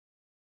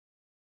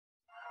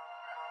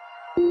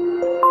Good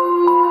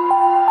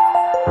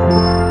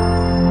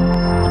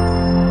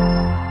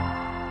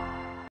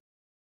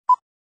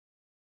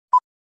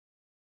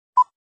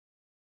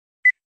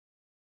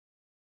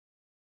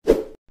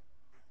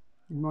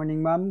morning,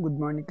 ma'am. Good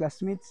morning,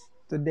 classmates.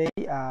 Today,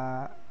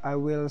 I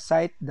will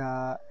cite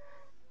the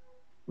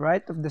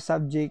right of the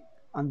subject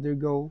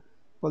undergo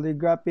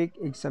polygraphic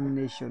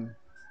examination.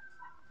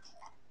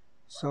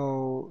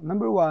 So,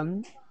 number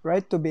one,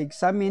 right to be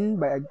examined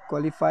by a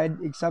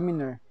qualified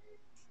examiner.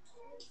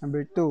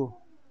 Number two,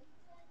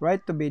 right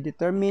to be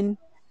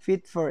determined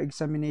fit for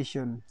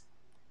examination.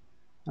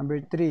 Number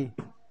three,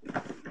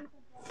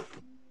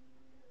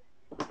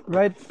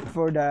 right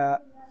for the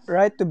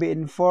right to be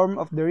informed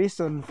of the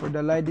reason for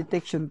the lie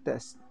detection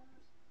test.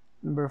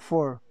 Number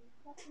four,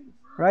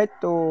 right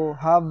to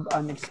have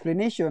an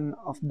explanation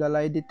of the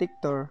lie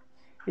detector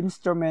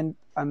instrument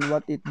and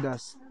what it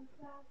does.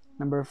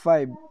 Number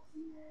 5.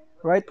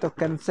 Right to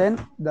consent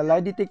the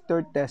lie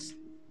detector test.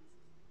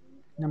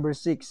 Number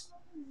 6.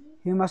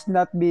 He must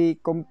not be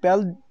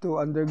compelled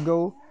to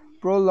undergo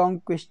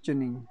prolonged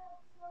questioning.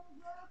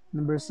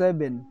 Number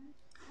 7.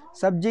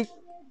 Subject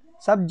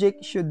subject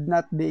should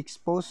not be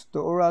exposed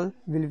to oral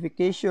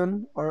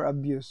vilification or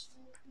abuse.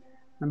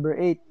 Number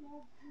 8.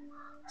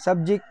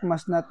 Subject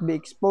must not be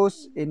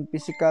exposed in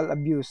physical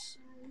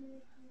abuse.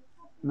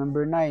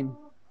 Number 9.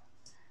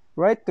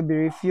 Right to be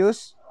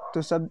refused to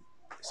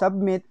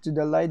submit to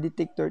the lie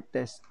detector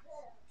test.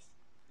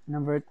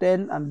 Number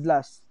 10 and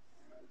last,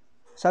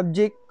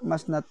 subject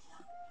must not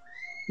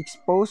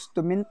exposed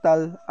to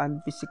mental and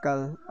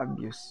physical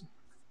abuse.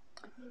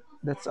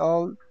 That's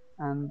all,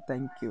 and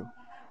thank you.